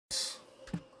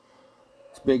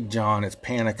Big John. It's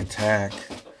Panic Attack.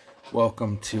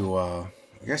 Welcome to, I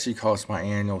guess you call this my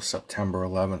annual September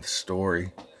 11th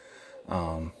story.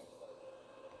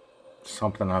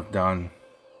 Something I've done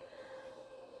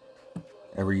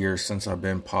every year since I've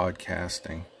been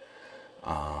podcasting.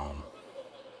 It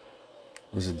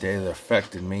was a day that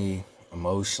affected me,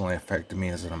 emotionally affected me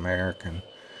as an American.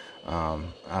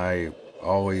 I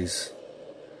always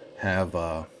have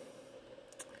a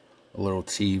little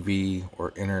TV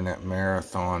or internet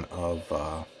marathon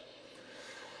of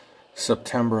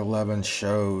September 11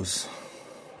 shows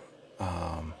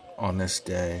on this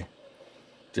day,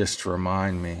 just to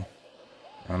remind me.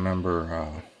 I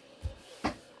remember,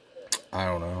 I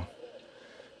don't know,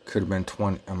 could have been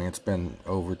 20, it's been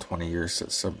over 20 years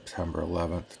since September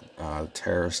 11th,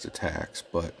 terrorist attacks,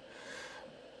 but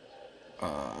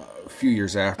a few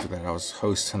years after that, I was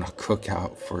hosting a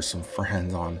cookout for some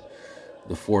friends on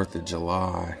the 4th of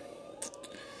July,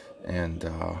 and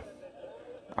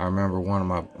I remember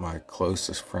one of my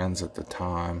closest friends at the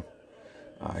time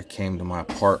came to my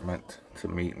apartment to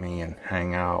meet me and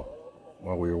hang out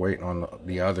while we were waiting on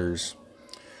the others,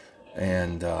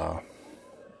 and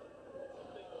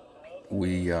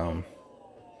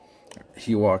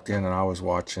he walked in and I was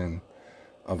watching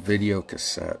a video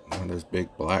cassette, one of those big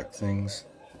black things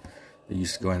that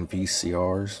used to go in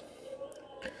VCRs.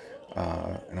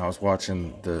 And I was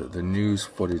watching the news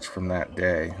footage from that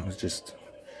day. It was just,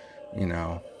 in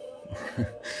a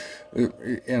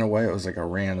way it was like a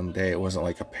random day. It wasn't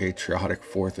like a patriotic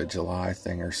 4th of July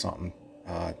thing or something.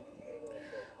 I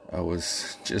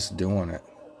was just doing it.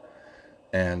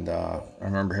 And I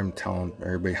remember him telling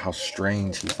everybody how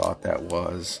strange he thought that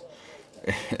was.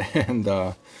 And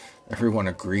everyone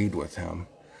agreed with him.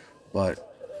 But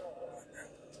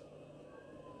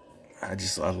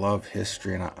I love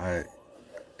history, and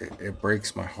it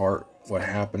breaks my heart what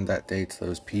happened that day to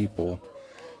those people.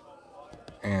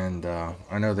 And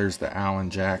I know there's the Alan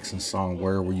Jackson song,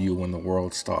 "Where Were You When the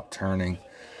World Stopped Turning?"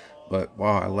 But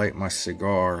while I light my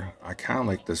cigar, I kind of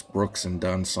like this Brooks and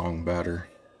Dunn song better.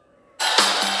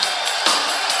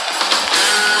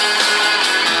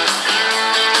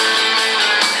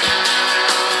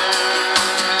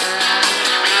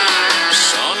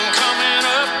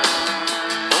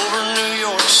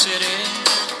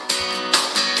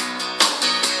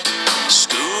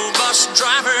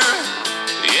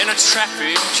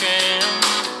 Traffic jam,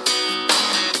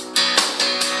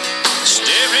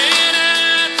 staring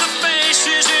at the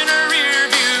faces in a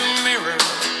rearview mirror,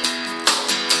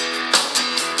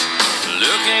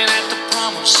 looking at the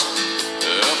promise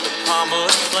of the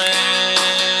promised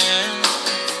land.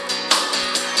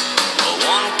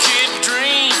 One kid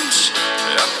dreams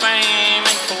of fame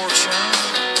and fortune,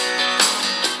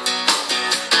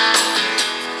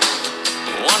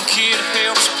 one kid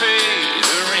helps pay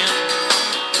the rent.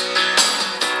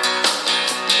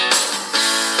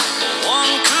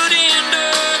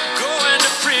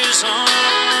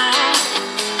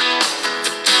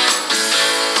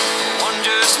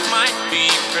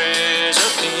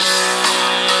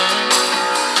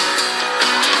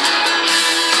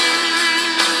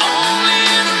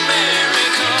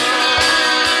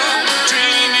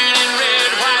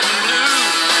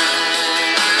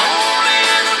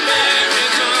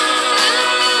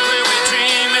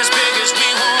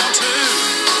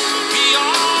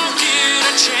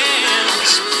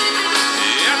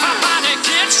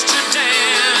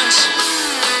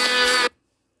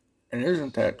 And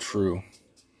isn't that true?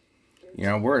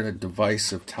 We're at a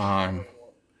divisive time.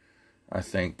 I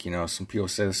think, some people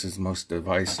say this is the most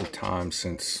divisive time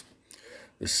since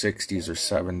the 60s or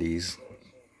 70s.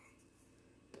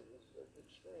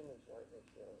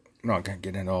 I'm not going to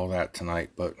get into all that tonight,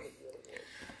 but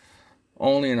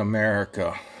only in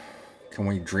America can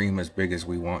we dream as big as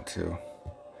we want to.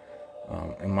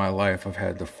 In my life, I've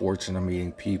had the fortune of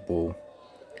meeting people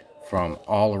from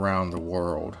all around the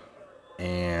world,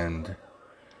 and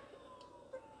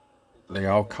they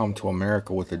all come to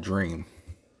America with a dream.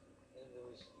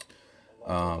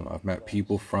 I've met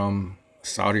people from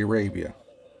Saudi Arabia,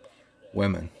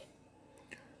 women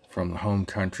from the home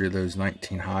country of those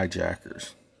 19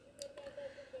 hijackers,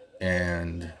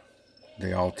 and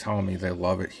they all tell me they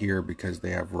love it here because they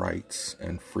have rights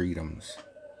and freedoms.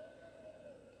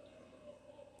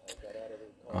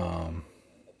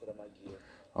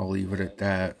 I'll leave it at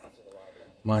that.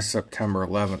 My September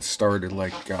 11th started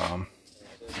like,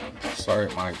 sorry,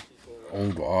 my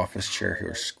old office chair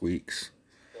here squeaks.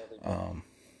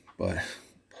 But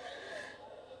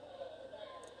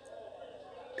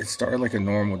it started like a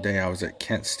normal day. I was at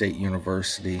Kent State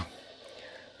University.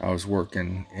 I was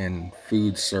working in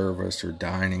food service or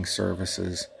dining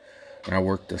services. and I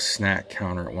worked the snack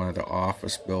counter at one of the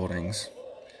office buildings.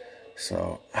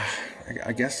 So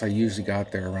I guess I usually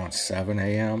got there around 7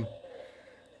 a.m.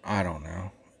 I don't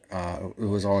know. It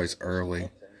was always early.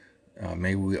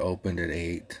 Maybe we opened at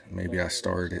 8. Maybe I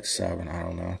started at 7. I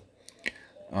don't know.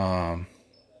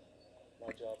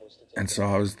 And so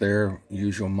I was there,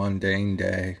 usual mundane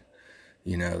day.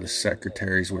 You know, the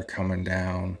secretaries were coming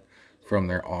down from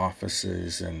their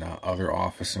offices, and other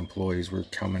office employees were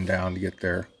coming down to get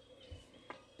their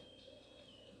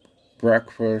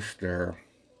breakfast, their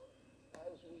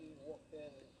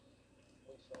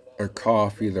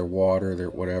coffee, their water, their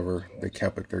whatever they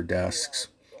kept at their desks,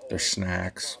 their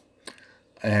snacks.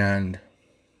 And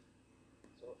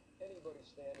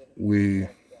we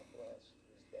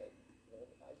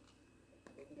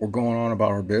were going on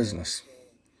about our business.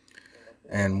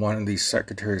 And one of these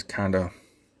secretaries kind of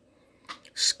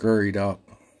scurried up.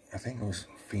 I think it was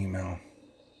female.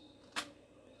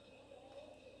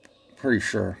 Pretty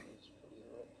sure.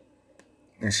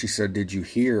 And she said, "Did you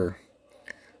hear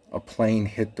a plane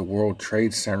hit the World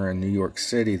Trade Center in New York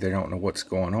City? They don't know what's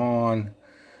going on.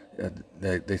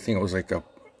 They think it was like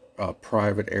a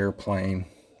private airplane,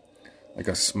 like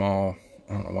a small,"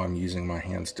 I don't know why I'm using my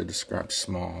hands to describe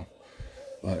small,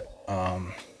 but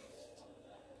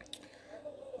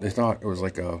they thought it was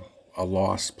like a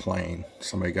lost plane.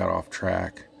 Somebody got off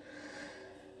track.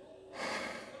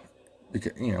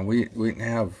 Because, you know, we didn't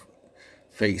have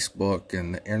Facebook,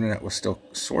 and the internet was still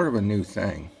sort of a new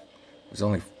thing. It was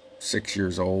only 6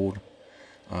 years old.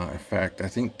 In fact, I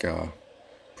think,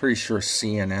 pretty sure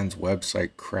CNN's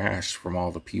website crashed from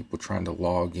all the people trying to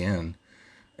log in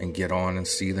and get on and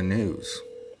see the news.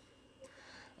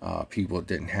 People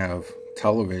didn't have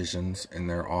televisions in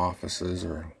their offices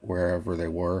or wherever they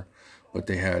were, but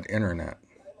they had internet.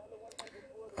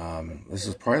 This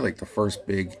is probably like the first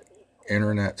big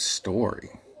internet story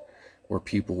where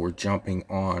people were jumping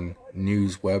on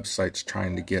news websites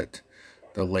trying to get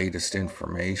the latest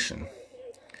information.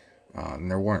 And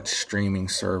there weren't streaming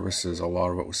services. A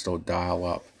lot of it was still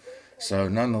dial-up. So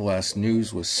nonetheless,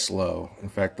 news was slow. In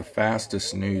fact, the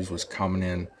fastest news was coming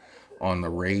in on the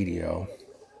radio.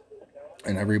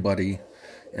 And everybody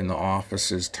in the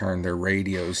offices turned their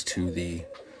radios to the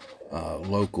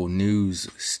local news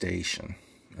station.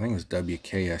 I think it was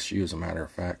WKSU, as a matter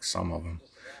of fact, some of them.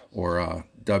 Or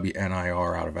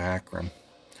WNIR out of Akron.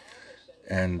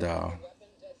 And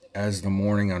as the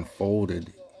morning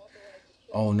unfolded,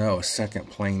 oh no, a second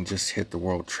plane just hit the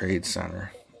World Trade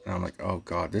Center. And I'm like, oh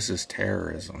God, this is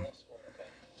terrorism.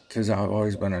 Because I've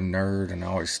always been a nerd and I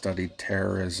always studied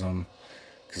terrorism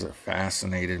because it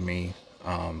fascinated me.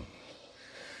 I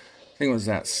think it was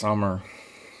that summer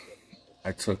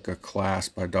I took a class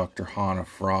by Dr. Hannah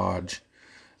Frage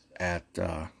at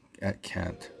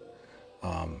Kent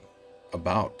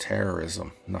about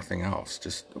terrorism, nothing else,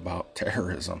 just about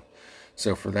terrorism.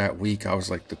 So for that week, I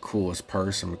was like the coolest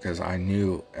person because I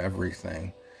knew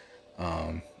everything.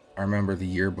 I remember the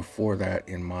year before that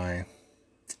in my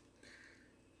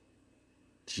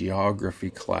geography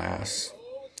class,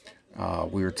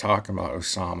 we were talking about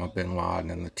Osama bin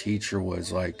Laden, and the teacher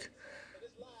was like,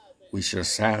 we should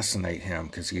assassinate him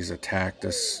because he's attacked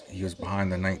us. He was behind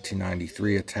the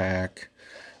 1993 attack.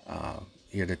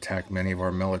 He had attacked many of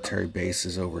our military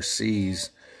bases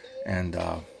overseas. And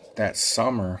that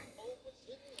summer,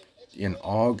 in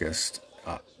August,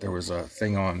 there was a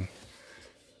thing on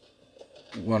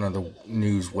one of the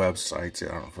news websites.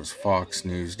 I don't know if it was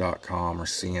foxnews.com or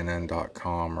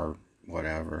CNN.com or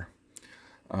whatever.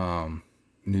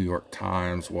 New York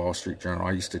Times, Wall Street Journal.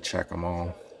 I used to check them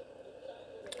all.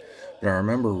 But I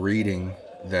remember reading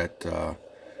that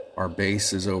our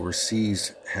bases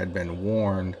overseas had been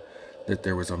warned that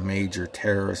there was a major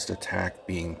terrorist attack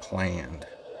being planned.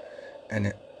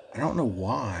 And I don't know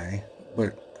why,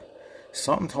 but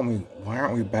something told me, why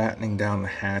aren't we battening down the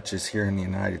hatches here in the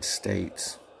United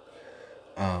States?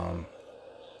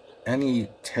 Any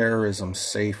terrorism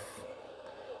safe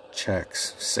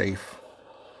checks, safety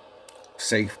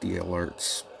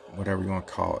alerts, whatever you want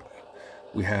to call it,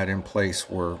 we had in place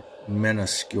were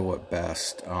minuscule at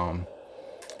best.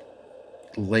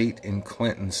 Late in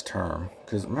Clinton's term,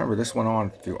 because remember, this went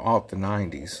on throughout the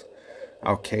 90s.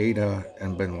 Al-Qaeda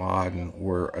and bin Laden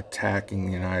were attacking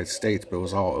the United States, but it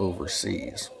was all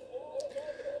overseas.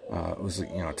 It was,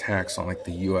 you know, attacks on like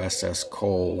the USS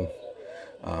Cole,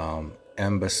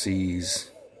 embassies,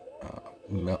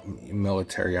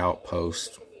 military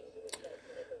outposts.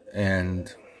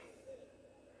 And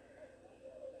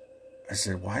I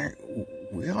said,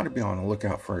 we ought to be on the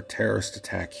lookout for a terrorist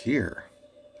attack here.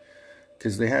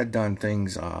 Because they had done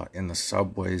things in the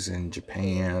subways in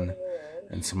Japan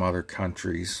and some other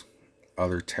countries.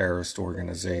 other terrorist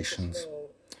organizations.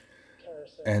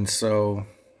 And so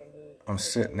I'm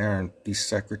sitting there, and these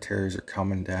secretaries are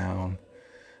coming down,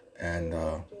 and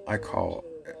I call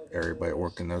everybody that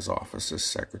worked in those offices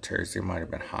secretaries. They might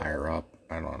have been higher up,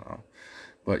 I don't know.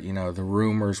 But, the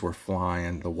rumors were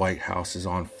flying. The White House is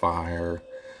on fire.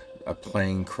 A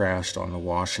plane crashed on the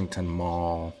Washington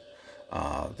Mall.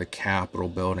 The Capitol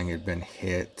building had been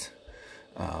hit.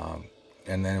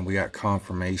 And then we got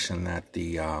confirmation that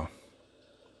the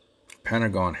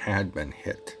Pentagon had been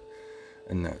hit.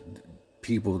 And the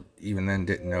people even then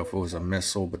didn't know if it was a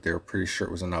missile, but they were pretty sure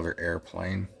it was another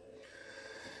airplane.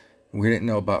 We didn't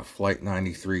know about Flight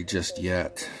 93 just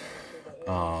yet.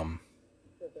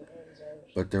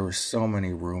 But there were so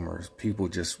many rumors. People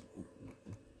just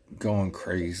going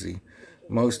crazy.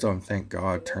 Most of them, thank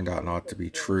God, turned out not to be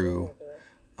true.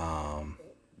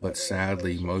 But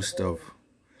sadly, most of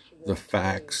the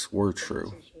facts were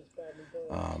true.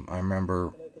 I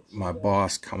remember my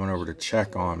boss coming over to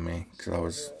check on me because I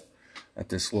was at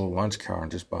this little lunch counter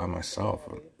just by myself.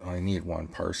 I needed one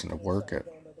person to work it.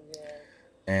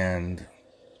 And,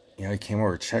 he came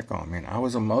over to check on me, and I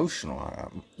was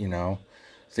emotional,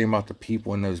 thinking about the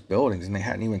people in those buildings, and they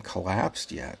hadn't even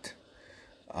collapsed yet.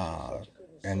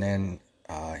 And then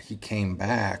he came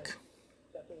back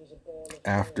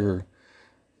after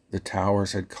the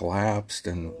towers had collapsed,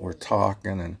 and we're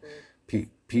talking, and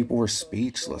people were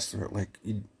speechless. They're like,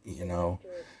 he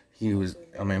was,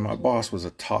 my boss was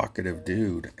a talkative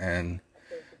dude, and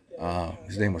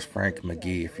his name was Frank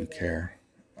McGee, if you care.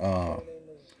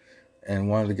 And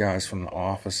one of the guys from the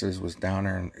offices was down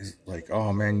there and is like,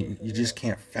 oh man, you just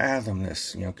can't fathom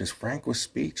this, because Frank was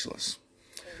speechless.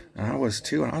 And I was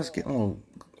too, and I was getting a little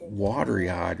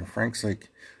watery-eyed, and Frank's like,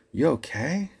 you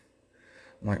okay?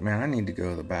 I'm like, man, I need to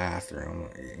go to the bathroom,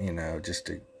 just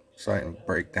so I can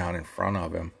break down in front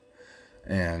of him.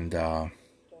 And I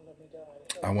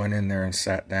went in there and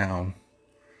sat down,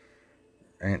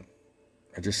 and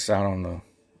I just sat on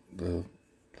the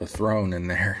throne in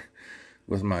there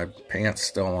with my pants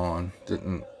still on.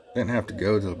 Didn't have to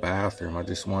go to the bathroom. I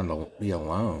just wanted to be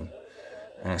alone.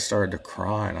 And I started to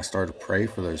cry, and I started to pray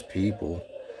for those people,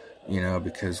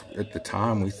 because at the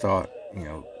time we thought,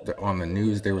 on the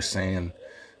news they were saying,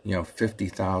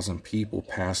 50,000 people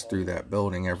pass through that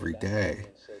building every day.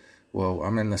 Well,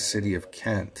 I'm in the city of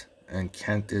Kent, and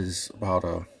Kent is about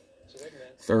a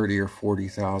 30 or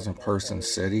 40,000 person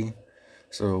city.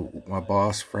 So my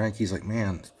boss, Frank, he's like,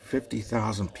 man,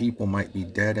 50,000 people might be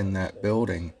dead in that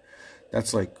building.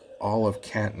 That's like all of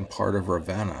Kent and part of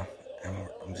Ravenna. And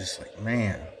I'm just like,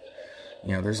 man,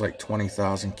 there's like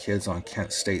 20,000 kids on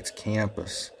Kent State's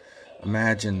campus.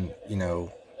 Imagine,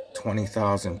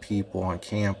 20,000 people on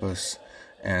campus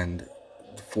and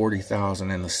 40,000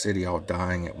 in the city all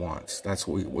dying at once. That's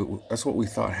what we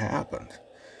thought happened.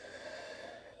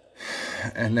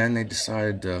 And then they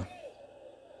decided to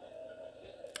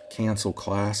cancel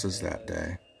classes that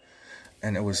day.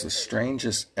 And it was the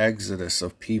strangest exodus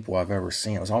of people I've ever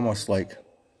seen. It was almost like,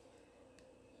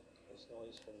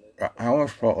 I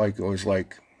almost felt like it was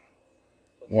like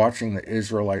watching the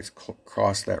Israelites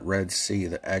cross that Red Sea,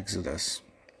 the Exodus.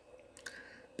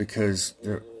 Because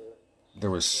there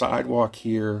was sidewalk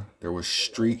here, there was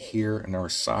street here, and there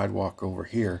was sidewalk over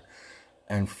here.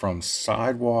 And from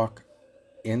sidewalk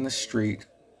in the street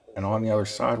and on the other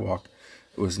sidewalk,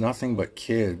 it was nothing but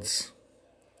kids,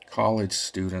 college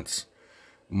students,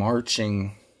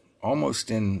 marching almost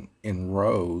in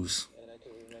rows,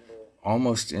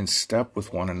 almost in step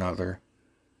with one another,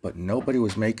 but nobody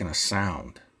was making a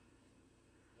sound.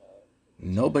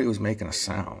 Nobody was making a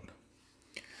sound.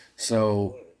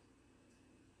 So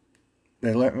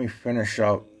they let me finish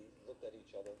up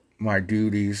my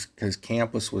duties because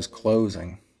campus was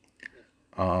closing.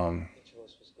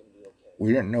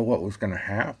 We didn't know what was going to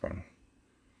happen.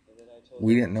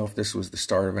 We didn't know if this was the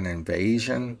start of an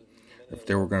invasion, if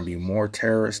there were going to be more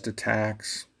terrorist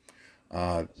attacks.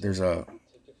 There's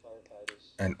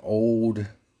an old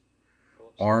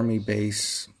army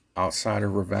base outside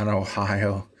of Ravenna,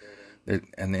 Ohio.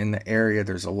 And in the area,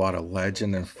 there's a lot of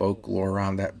legend and folklore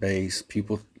around that base.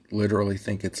 People literally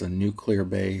think it's a nuclear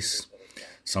base.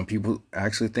 Some people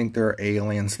actually think there are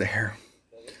aliens there.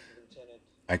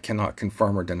 I cannot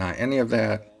confirm or deny any of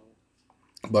that.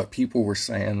 But people were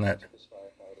saying that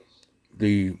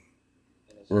the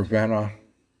Ravenna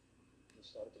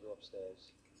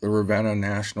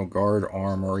National Guard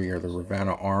Armory, or the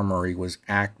Ravenna Armory, was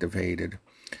activated,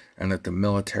 and that the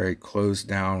military closed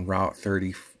down Route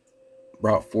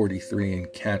 43 in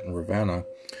Kent and Ravenna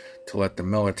to let the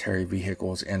military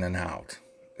vehicles in and out.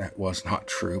 That was not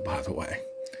true, by the way.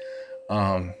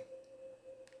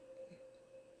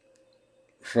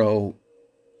 So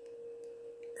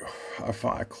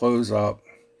I close up,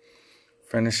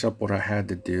 finish up what I had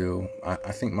to do.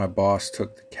 I think my boss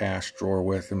took the cash drawer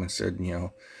with him and said,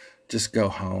 just go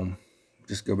home.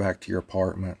 Just go back to your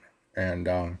apartment. And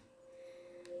I'm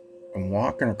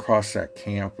walking across that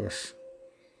campus.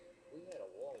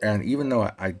 And even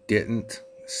though I didn't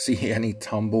see any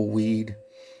tumbleweed,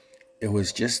 it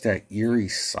was just that eerie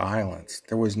silence.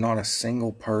 There was not a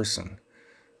single person.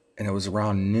 And it was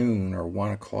around noon or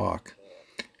 1 o'clock.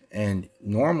 And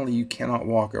normally you cannot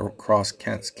walk across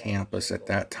Kent's campus at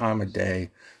that time of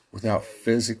day without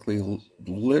physically,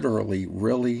 literally,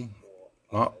 really,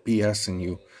 not BSing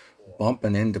you,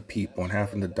 bumping into people and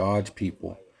having to dodge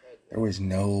people. There was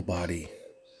nobody.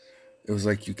 It was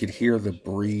like you could hear the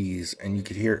breeze, and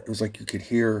it was like you could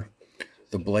hear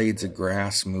the blades of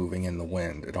grass moving in the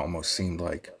wind. It almost seemed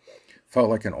like. Felt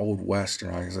like an old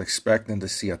Western. I was expecting to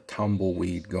see a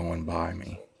tumbleweed going by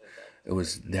me. It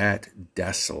was that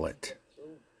desolate.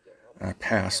 And I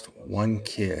passed one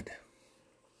kid.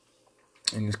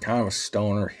 And he was kind of a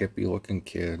stoner, hippie-looking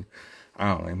kid.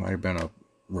 I don't know, he might have been a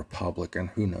Republican,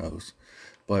 who knows.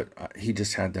 But he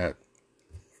just had that,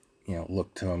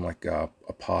 look to him like a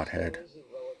pothead.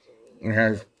 And he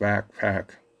had his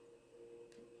backpack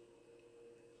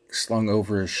slung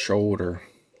over his shoulder.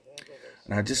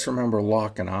 And I just remember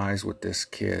locking eyes with this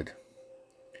kid.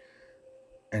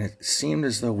 And it seemed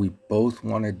as though we both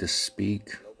wanted to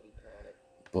speak,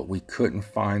 but we couldn't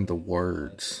find the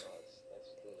words.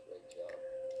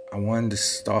 I wanted to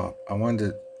stop.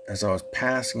 As I was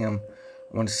passing him,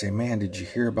 I wanted to say, man, did you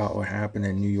hear about what happened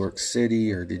in New York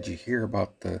City? Or did you hear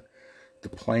about the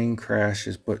plane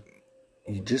crashes? But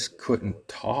you just couldn't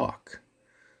talk.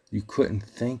 You couldn't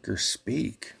think or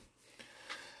speak.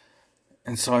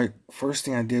 And so first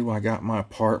thing I did when I got in my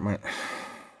apartment,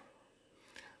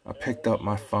 I picked up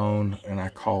my phone and I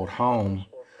called home,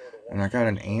 and I got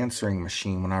an answering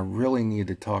machine when I really needed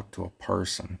to talk to a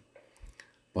person.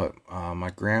 But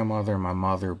my grandmother and my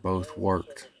mother both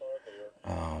worked.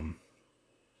 And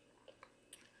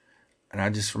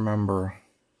I just remember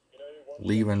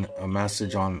leaving a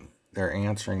message on their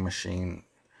answering machine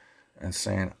and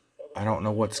saying, I don't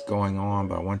know what's going on,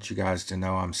 but I want you guys to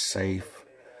know I'm safe.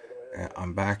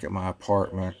 I'm back at my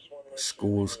apartment.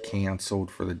 School's canceled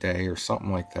for the day or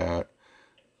something like that.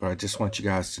 But I just want you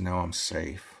guys to know I'm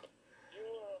safe.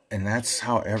 And that's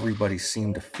how everybody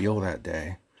seemed to feel that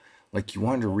day. Like you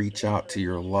wanted to reach out to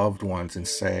your loved ones and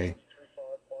say,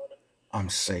 I'm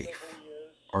safe.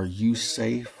 Are you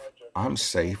safe? I'm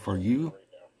safe. Are you?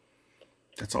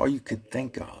 That's all you could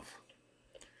think of.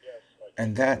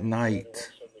 And that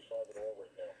night,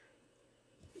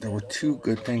 there were two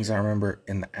good things I remember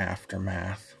in the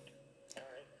aftermath.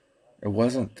 It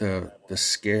wasn't the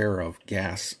scare of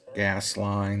gas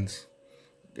lines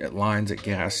at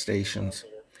gas stations.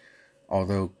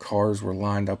 Although cars were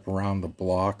lined up around the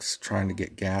blocks trying to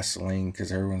get gasoline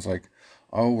because everyone's like,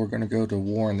 oh, we're going to go to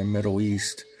war in the Middle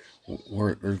East.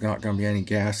 There's not going to be any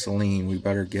gasoline. We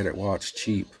better get it while it's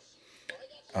cheap.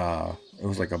 It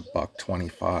was like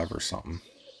 $1.25 or something.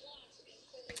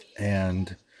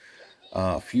 And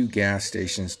a few gas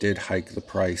stations did hike the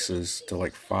prices to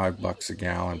like $5 a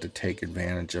gallon to take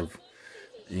advantage of,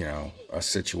 a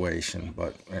situation.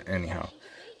 But anyhow,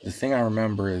 the thing I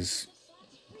remember is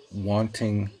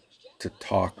wanting to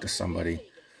talk to somebody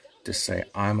to say,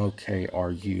 I'm okay,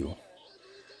 are you?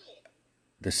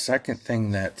 The second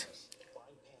thing that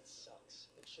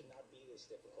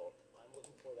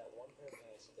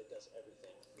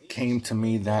came to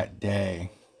me that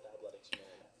day,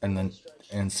 and then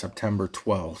in September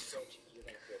 12th,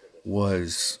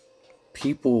 was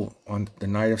people on the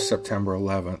night of September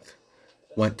 11th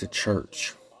went to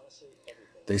church.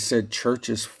 They said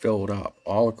churches filled up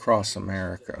all across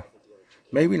America.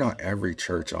 Maybe not every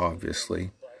church,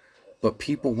 obviously, but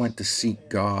people went to seek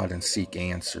God and seek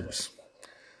answers.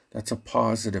 That's a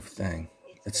positive thing.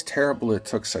 It's terrible it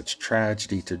took such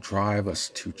tragedy to drive us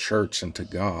to church and to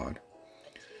God.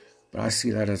 But I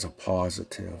see that as a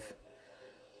positive.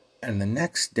 And the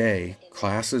next day,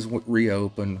 classes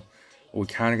reopened. We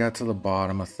kind of got to the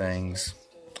bottom of things.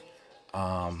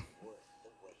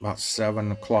 About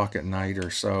 7 o'clock at night or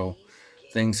so,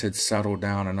 things had settled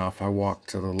down enough. I walked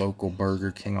to the local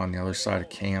Burger King on the other side of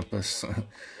campus.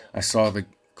 I saw the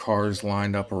cars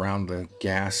lined up around the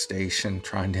gas station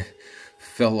trying to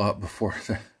fill up before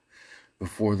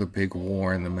the big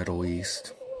war in the Middle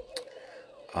East.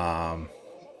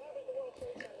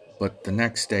 But the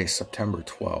next day, September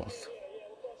 12th,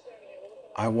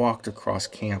 I walked across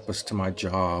campus to my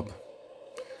job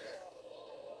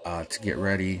to get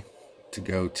ready to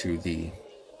go to the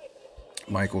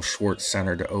Michael Schwartz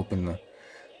Center to open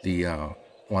the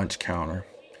lunch counter.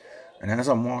 And as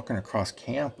I'm walking across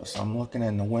campus, I'm looking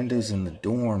in the windows in the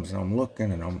dorms, and I'm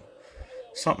looking, and I'm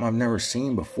something I've never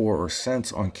seen before or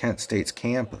since on Kent State's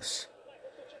campus.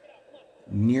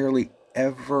 Nearly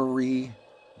every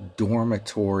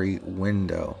dormitory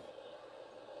window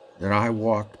that I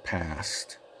walked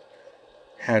past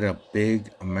had a big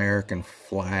American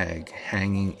flag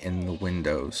hanging in the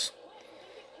windows.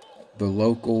 The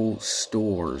local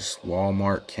stores,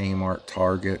 Walmart, Kmart,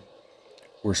 Target,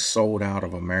 were sold out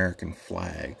of American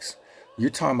flags. You're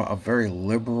talking about a very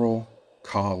liberal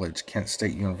college, Kent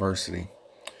State University,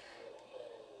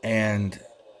 and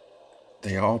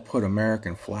they all put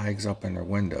American flags up in their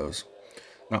windows.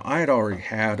 Now, I had already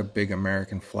had a big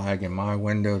American flag in my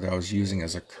window that I was using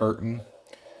as a curtain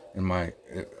in my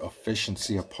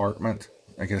efficiency apartment.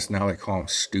 I guess now they call them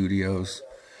studios.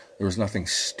 There was nothing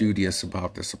studious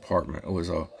about this apartment. It was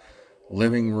a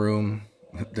living room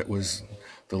that was,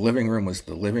 the living room was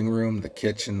the living room, the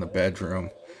kitchen, the bedroom,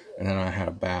 and then I had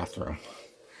a bathroom.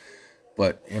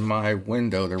 But in my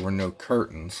window, there were no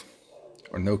curtains,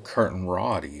 or no curtain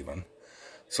rod even.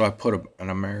 So I put an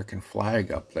American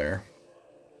flag up there.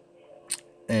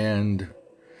 And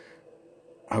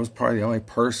I was probably the only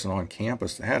person on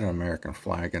campus that had an American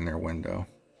flag in their window.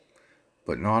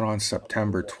 But not on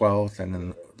September 12th and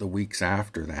then the weeks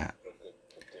after that.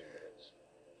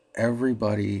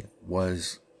 Everybody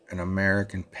was an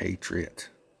American patriot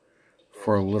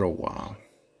for a little while.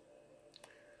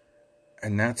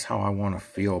 And that's how I want to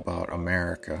feel about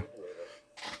America.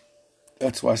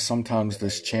 That's why sometimes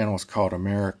this channel is called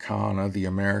Americana, the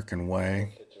American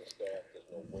way.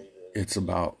 It's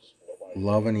about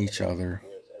loving each other.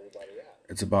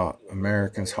 It's about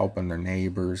Americans helping their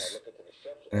neighbors.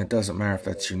 And it doesn't matter if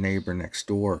that's your neighbor next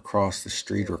door, across the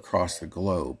street, or across the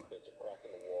globe.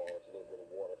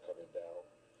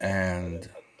 And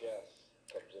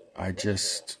I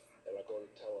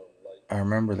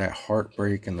remember that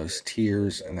heartbreak and those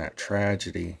tears and that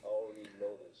tragedy.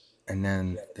 And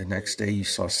then the next day you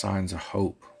saw signs of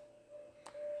hope.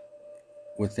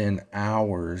 Within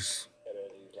hours,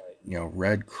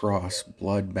 Red Cross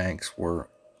blood banks were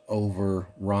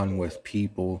overrun with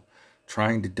people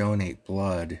trying to donate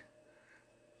blood.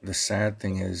 The sad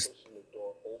thing is,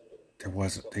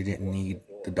 they didn't need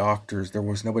the doctors. There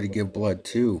was nobody to give blood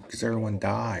to because everyone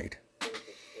died.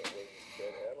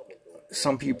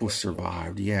 Some people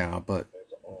survived, yeah, but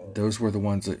those were the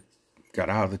ones that got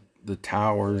out of the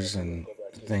towers and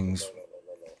things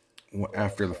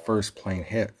after the first plane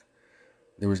hit.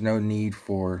 There was no need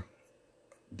for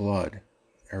blood.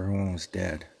 Everyone was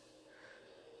dead.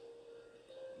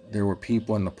 There were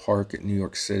people in the park at New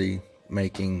York City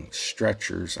making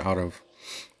stretchers out of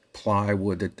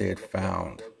plywood that they had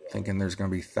found, thinking there's going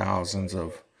to be thousands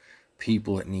of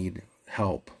people that need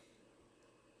help.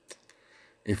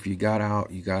 If you got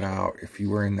out, you got out. If you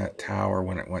were in that tower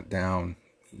when it went down,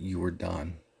 you were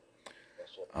done.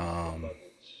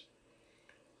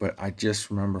 But I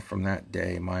just remember from that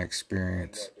day my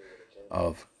experience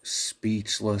of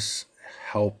speechless,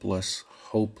 helpless,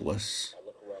 hopelessness.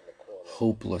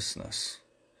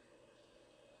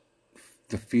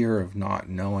 The fear of not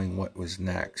knowing what was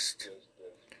next.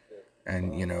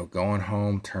 And, going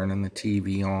home, turning the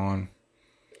TV on.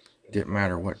 Didn't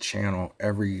matter what channel.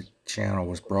 Every channel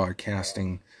was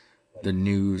broadcasting the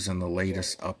news and the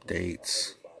latest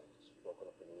updates.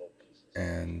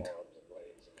 And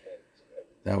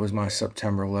that was my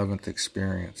September 11th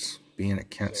experience. Being at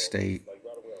Kent State,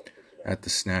 at the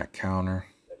snack counter,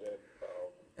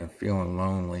 and feeling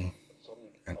lonely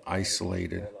and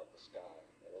isolated.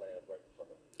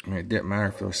 I mean, it didn't matter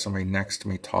if there was somebody next to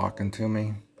me talking to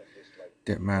me. It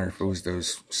didn't matter if it was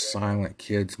those silent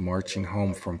kids marching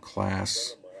home from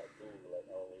class.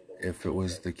 If it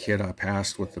was the kid I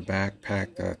passed with the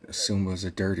backpack that I assumed was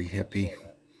a dirty hippie.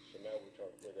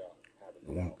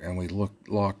 And we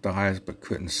locked eyes but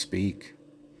couldn't speak.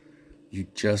 You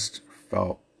just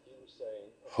felt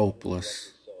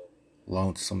hopeless,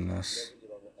 lonesomeness.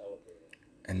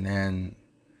 And then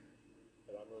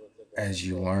as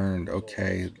you learned,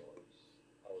 okay,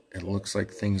 it looks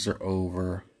like things are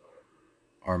over.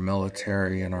 Our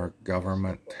military and our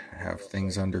government have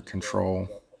things under control.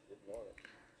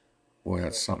 Boy,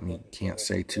 that's something you can't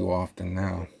say too often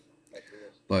now.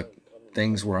 But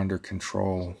things were under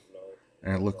control.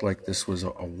 And it looked like this was a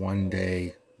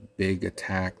one-day big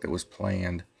attack that was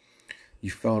planned.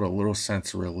 You felt a little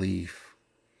sense of relief.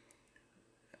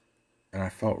 And I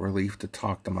felt relief to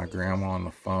talk to my grandma on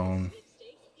the phone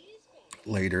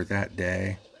later that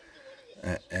day.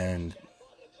 And,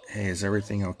 hey, is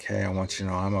everything okay? I want you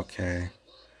to know I'm okay.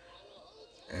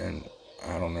 And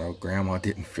I don't know, Grandma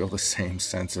didn't feel the same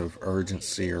sense of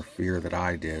urgency or fear that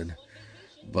I did.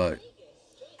 But,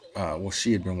 well,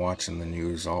 she had been watching the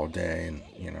news all day and,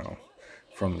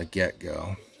 from the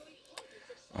get-go,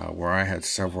 where I had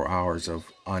several hours of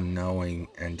unknowing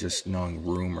and just knowing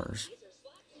rumors.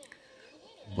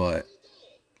 But,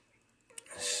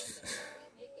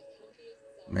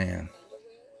 man,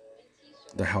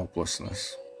 the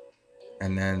helplessness.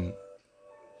 And then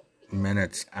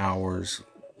minutes, hours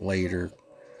later,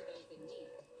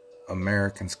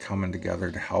 Americans coming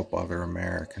together to help other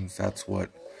Americans. That's what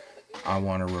I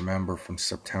want to remember from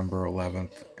September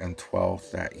 11th and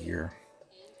 12th that year.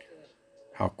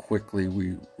 How quickly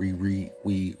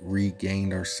we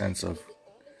regained our sense of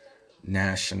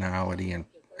nationality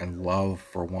and love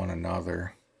for one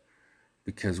another,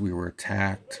 because we were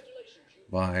attacked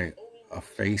by a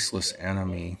faceless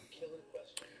enemy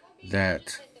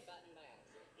that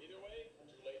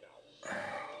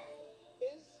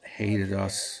hated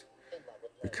us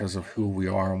because of who we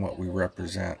are and what we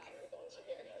represent.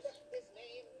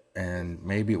 And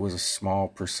maybe it was a small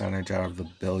percentage out of the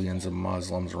billions of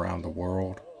Muslims around the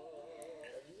world.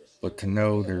 But to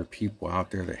know there are people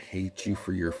out there that hate you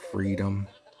for your freedom,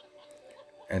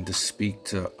 and to speak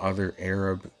to other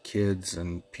Arab kids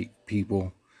and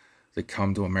people that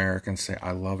come to America and say,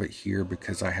 I love it here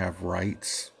because I have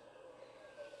rights,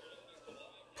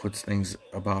 puts things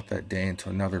about that day into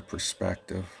another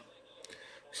perspective.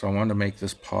 So I wanted to make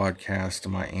this podcast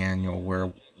my annual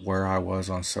where I was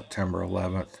on September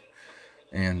 11th.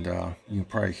 And you can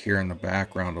probably hear in the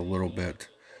background a little bit.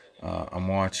 I'm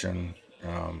watching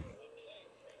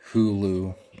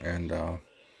Hulu, and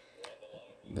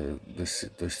the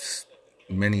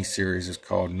mini series is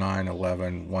called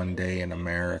 9/11 One Day in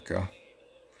America.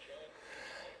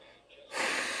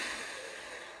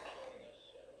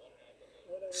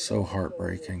 So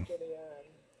heartbreaking.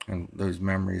 And those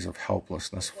memories of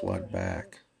helplessness flood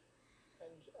back.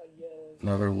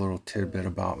 Another little tidbit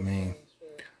about me.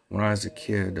 When I was a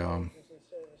kid, I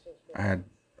had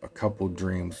a couple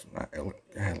dreams. I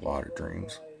had a lot of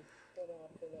dreams.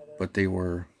 But they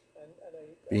were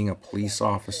being a police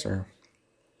officer,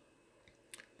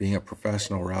 being a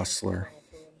professional wrestler,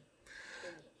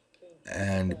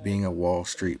 and being a Wall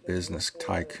Street business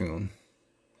tycoon.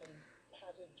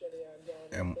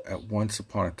 And once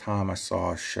upon a time, I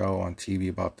saw a show on TV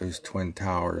about those Twin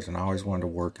Towers, and I always wanted to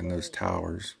work in those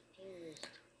towers.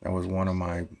 That was one of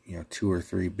my, 2 or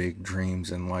 3 big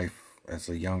dreams in life as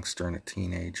a youngster and a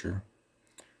teenager.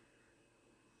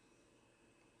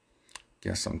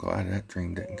 Guess I'm glad that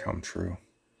dream didn't come true.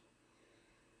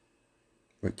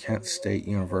 But Kent State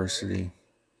University,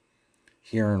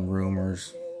 hearing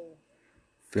rumors,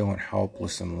 feeling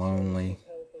helpless and lonely,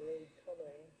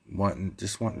 wanting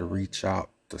to reach out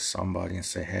to somebody and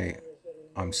say, hey,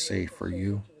 I'm safe for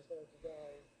you.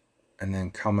 And then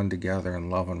coming together and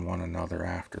loving one another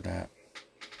after that.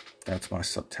 That's my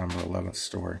September 11th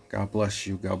story. God bless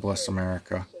you. God bless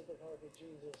America.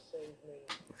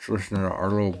 Let's listen to our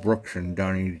little Brooks and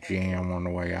Dunny jam on the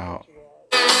way out.